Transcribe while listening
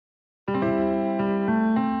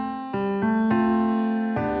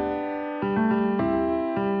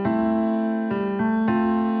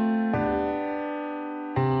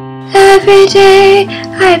Every day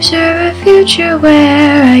I observe a future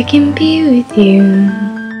where I can be with you.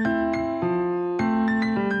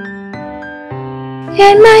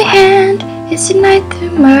 In my hand is the knife to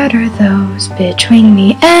murder those between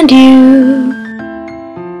me and you.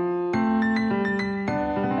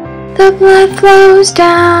 The blood flows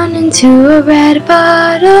down into a red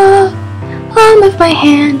bottle. Palm of my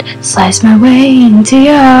hand slice my way into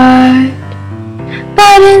your heart.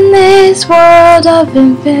 But in this world of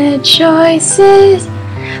infinite choices,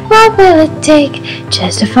 what will it take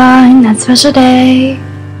just to find that special day?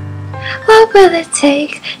 What will it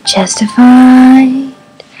take just to find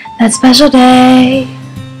that special day?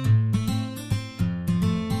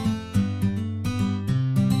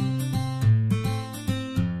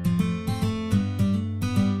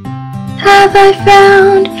 Have I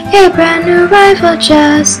found a brand new rifle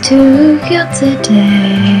just to kill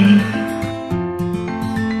today?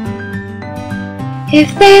 If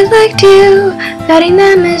they liked you, guiding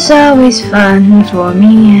them is always fun for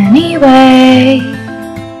me anyway.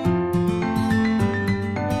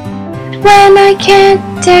 When I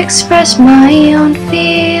can't express my own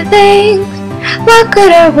feelings, what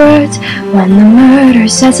good are words when the murder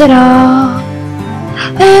says it all?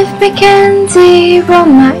 If Mackenzie wrote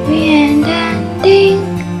my end ending,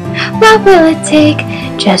 what will it take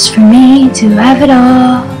just for me to have it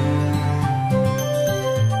all?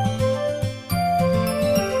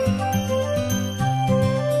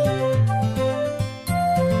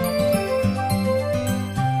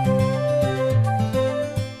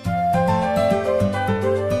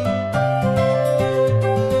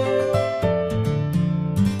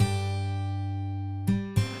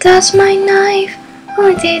 Does my knife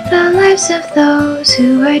only take the lives of those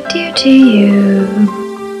who are dear to you?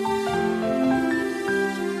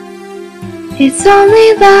 It's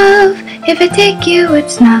only love if I take you,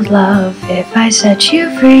 it's not love if I set you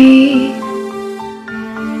free.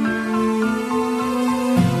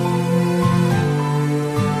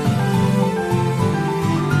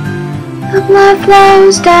 The blood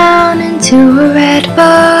flows down into a red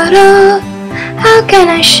bottle. How can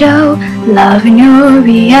I show love in your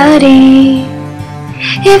reality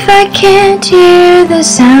if I can't hear the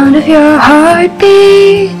sound of your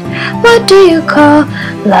heartbeat? What do you call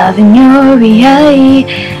love in your reality?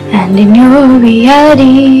 And in your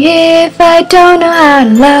reality, if I don't know how to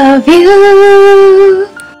love you,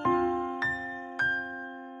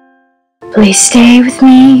 please stay with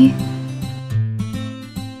me.